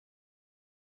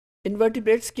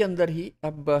Invertebrates के अंदर ही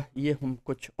अब ये हम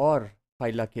कुछ और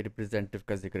फाइला के रिप्रेजेंटेटिव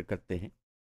का जिक्र करते हैं।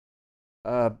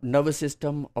 Nervous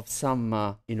system of some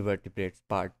invertebrates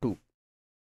part 2।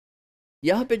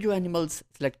 यहाँ पे जो एनिमल्स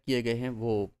सेलेक्ट किए गए हैं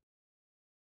वो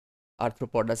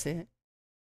आर्थ्रोपोडा से हैं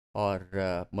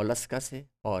और मोलस्का से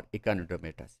और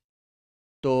इकानोडर्मेटा से।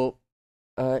 तो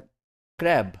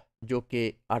क्रैब जो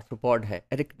कि आर्थ्रोपॉड है,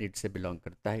 एरिकनिड से बिलोंग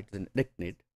करता है, इट्स एन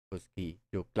एरिकनिड, उसकी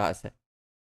जो क्लास है।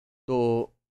 तो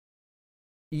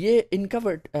ये इनका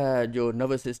जो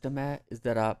नर्वस सिस्टम है इस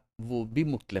तरह वो भी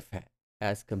मुख्तलिफ है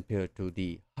as compare to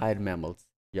the higher mammals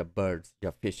या बर्ड्स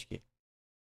या फिश के।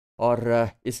 और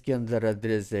इसके अंदर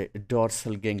there is a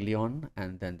dorsal ganglion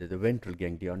and then there is a ventral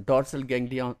ganglion. Dorsal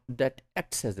ganglion that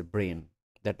acts as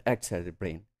a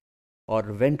brain,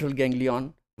 और वेंट्रल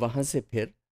गैंग्लियन वहाँ से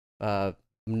फिर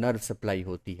नर्व सप्लाई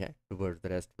होती है towards the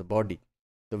rest of the body.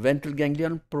 तो ventral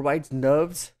ganglion provides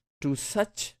nerves to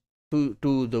such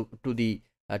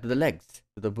to the legs,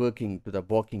 to the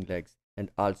walking legs, and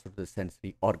also the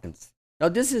sensory organs. Now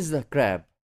this is the crab,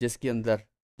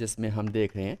 जिसमें हम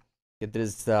देख रहे हैं कि there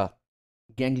is a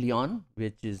ganglion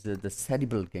which is the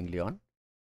cerebral ganglion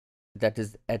that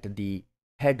is at the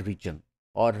head region,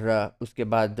 और उसके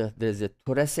बाद there is a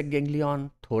thoracic ganglion,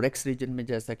 thorax region में,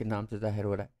 जैसा कि नाम से जाहिर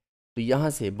हो रहा है। तो यहाँ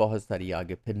से बहुत सारी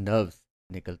आगे फिर नर्व्स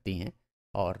निकलती हैं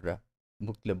और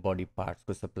मुख्तलिफ बॉडी पार्ट्स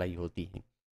को सप्लाई होती हैं,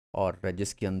 और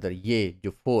जिसके अंदर ये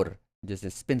जो फोर, जैसे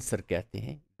स्पिंसर कहते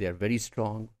हैं, दे आर वेरी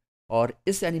स्ट्रॉन्ग। और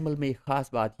इस एनिमल में एक ख़ास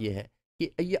बात यह है कि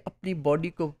ये अपनी बॉडी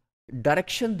को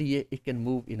डायरेक्शन दिए, it can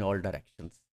move in all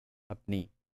directions. अपनी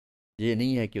ये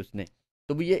नहीं है कि उसने,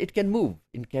 तो ये it can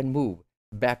move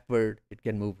backward, it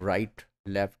can move right,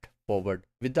 left, forward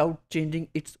without changing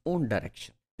its own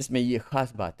direction. इसमें ये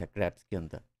ख़ास बात है क्रैब्स के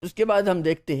अंदर। उसके बाद हम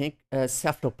देखते हैं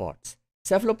सेफ्लोपॉड्स।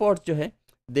 सेफ्लोपॉड्स जो है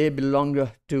दे बिलोंग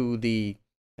टू दी,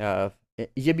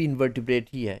 ये भी इन्वर्टिब्रेट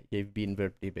ही है, ये भी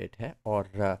इन्वर्टिब्रेट है।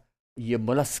 और ये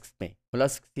मोलस्क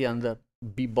के अंदर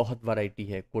भी बहुत वैरायटी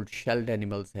है, कोल्ड शेल्ड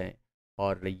एनिमल्स हैं।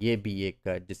 और ये भी एक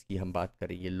जिसकी हम बात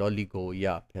करें, ये लॉलीगो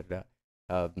या फिर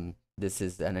this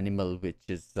is an animal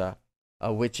which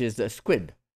is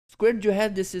squid. Squid जो है,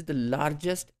 this is the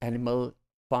largest animal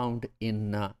found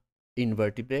in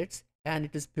invertebrates and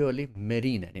it is purely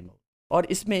marine animal. और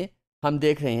इसमें हम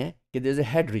देख रहे हैं कि there is a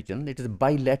head region, it is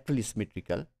बाइलैटरली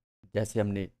symmetrical. जैसे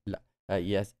हमने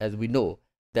yes, as we know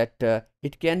that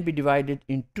it can be divided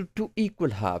into two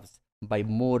equal halves by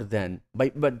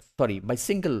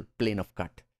single plane of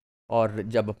cut। और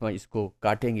जब हम इसको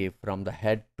काटेंगे from the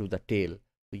head to the tell,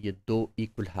 तो ये दो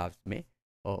इक्वल हाफ्स में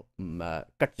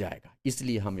कट जाएगा।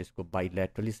 इसलिए हम इसको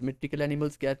बाइलैटरली सिमेट्रिकल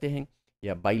एनिमल्स कहते हैं,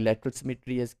 या बाइलैटरल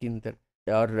सिमेट्री है इसके अंदर।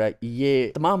 और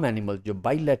ये तमाम एनिमल जो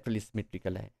बाइलैटरली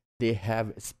सिमेट्रिकल है, they have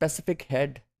specific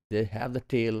head, they have the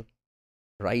tail,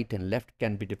 right and left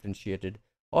can be differentiated।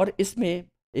 और इसमें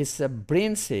इस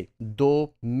ब्रेन से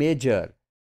दो मेजर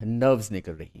नर्व्स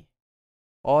निकल रही हैं,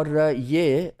 और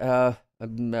ये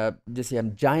जैसे हम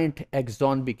जाइंट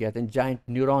एक्सॉन भी कहते हैं, जाइंट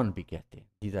न्यूरॉन भी कहते हैं,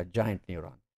 दीज आर जाइंट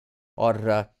न्यूरॉन।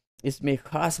 और इसमें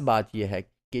ख़ास बात यह है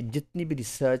कि जितनी भी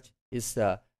रिसर्च इस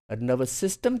नर्वस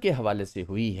सिस्टम के हवाले से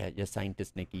हुई है या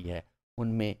साइंटिस्ट ने की है,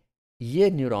 उनमें ये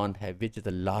न्यूरॉन है which is the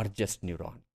largest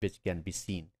neuron which can be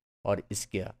seen. और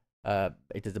इसके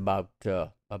it is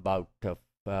about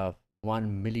 1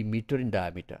 millimetre in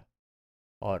diameter,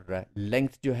 और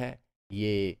लेंथ जो है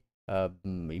ये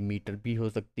मीटर भी हो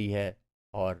सकती है,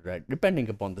 और depending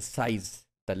upon the size,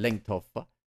 the length of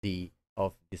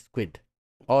the squid.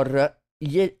 और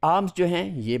ये आर्म्स जो हैं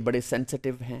ये बड़े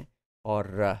सेंसिटिव हैं,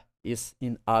 और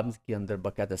इन आर्म्स के अंदर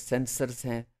बाकायदा सेंसर्स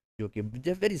हैं जो कि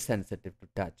वेरी सेंसिटिव टू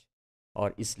टच।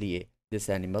 और इसलिए this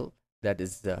animal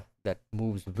that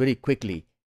moves very quickly,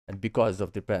 and because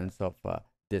of the presence of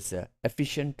this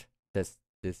efficient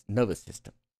this nervous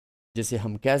system, जिसे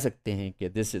हम कह सकते हैं कि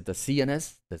this is the CNS,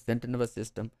 the central nervous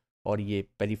system, और ये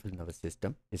पेरिफेरल नर्वस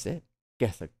सिस्टम इसे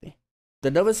कह सकते हैं। The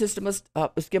nervous system.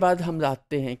 उसके बाद हम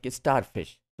आते हैं कि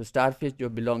स्टारफिश। तो स्टारफिश जो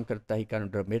बिलोंग करता है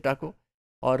इकानोडर्मेटा को,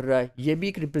 और ये भी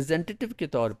एक रिप्रेजेंटेटिव के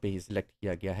तौर पे ही सिलेक्ट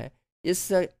किया गया है।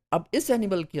 अब इस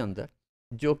एनिमल के अंदर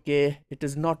जो कि it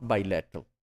is not bilateral,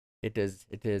 it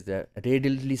is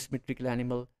radially symmetrical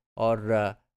animal,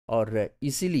 और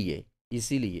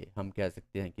इसीलिए हम कह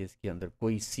सकते हैं कि इसके अंदर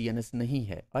कोई CNS नहीं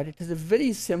है, और it is a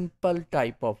very simple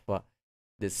type of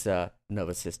this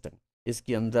nervous system.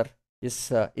 इसके अंदर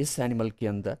इस एनिमल के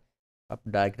अंदर आप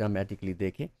डायग्रामेटिकली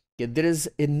देखें कि there is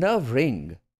a nerve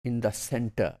ring in the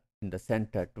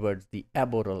centre towards the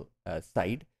aboral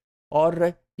side,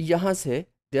 और यहाँ से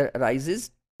there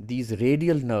arises these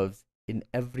radial nerves in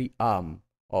every arm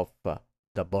of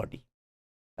the body।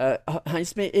 हाँ,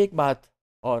 इसमें एक बात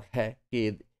और है कि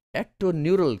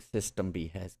एक्टोन्यूरल सिस्टम भी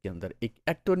है इसके अंदर, एक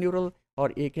एक्टोन्यूरल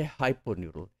और एक है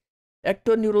हाइपोन्यूरल।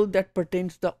 एक्टोन्यूरल that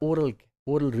pertains the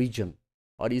oral reason,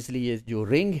 और इसलिए जो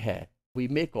रिंग है we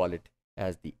may call it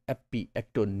as the AP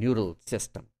एक्टोन्यूरल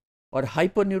system. और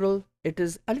hyponeural, it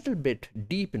is a little bit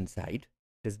deep inside,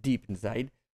 it is deep inside,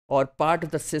 or part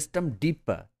of the system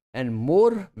deeper and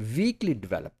more weakly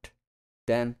developed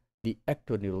than the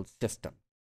ectoneural system.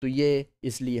 तो ये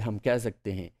इसलिए हम कह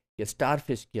सकते हैं कि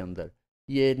starfish के अंदर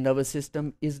ये nervous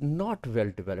system is not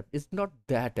well developed, is not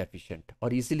that efficient,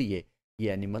 और इसलिए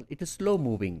ये animal it is slow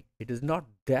moving, it is not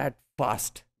that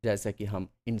fast जैसा कि हम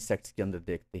इंसेक्ट्स के अंदर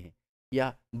देखते हैं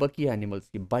या बाकी एनिमल्स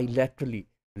की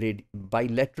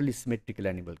बाइलेटरली सिमेट्रिकल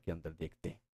एनिमल के अंदर देखते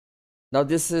हैं। Now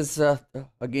this is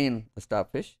again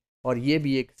starfish, और ये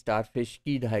भी एक स्टारफिश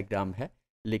की डायग्राम है,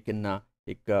 लेकिन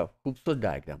एक खूबसूरत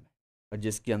डायग्राम है, और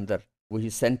जिसके अंदर वही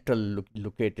central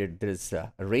located there is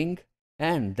ring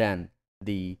and then the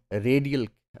radial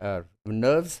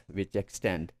nerves which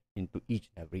extend into each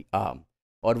every arm,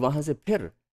 और वहाँ से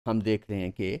फिर हम देख रहे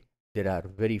हैं कि there are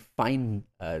very fine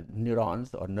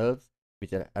neurons और नर्व्स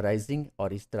विच आर अराइजिंग,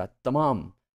 और इस तरह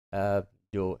तमाम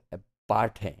जो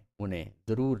पार्ट हैं उन्हें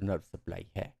ज़रूर नर्व सप्लाई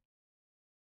है।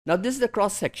 Now this is the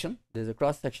cross section, there is a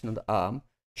cross section of the arm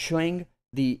showing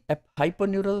the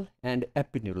hyponeural and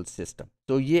epineural system.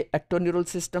 तो ये ectoneural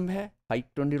system है,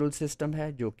 hyponeural system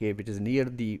है जो कि which is near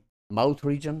the mouth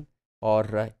region,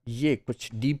 और ये कुछ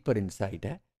deeper inside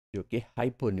है जो कि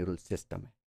hyponeural system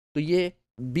है। तो ये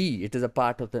B, it is a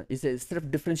part of the, इसे सिर्फ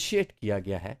differentiate किया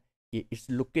गया है कि इस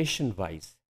location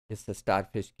wise इस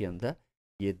starfish के अंदर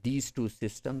ये these two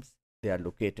systems they are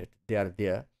located, they are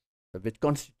there, which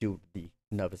constitute the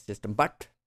nervous system, but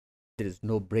there is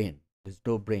no brain, there is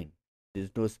no brain, there is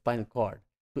no spinal cord.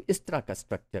 तो इस तरह का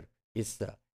structure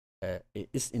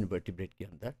इस invertebrate के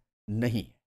अंदर नहीं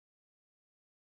है।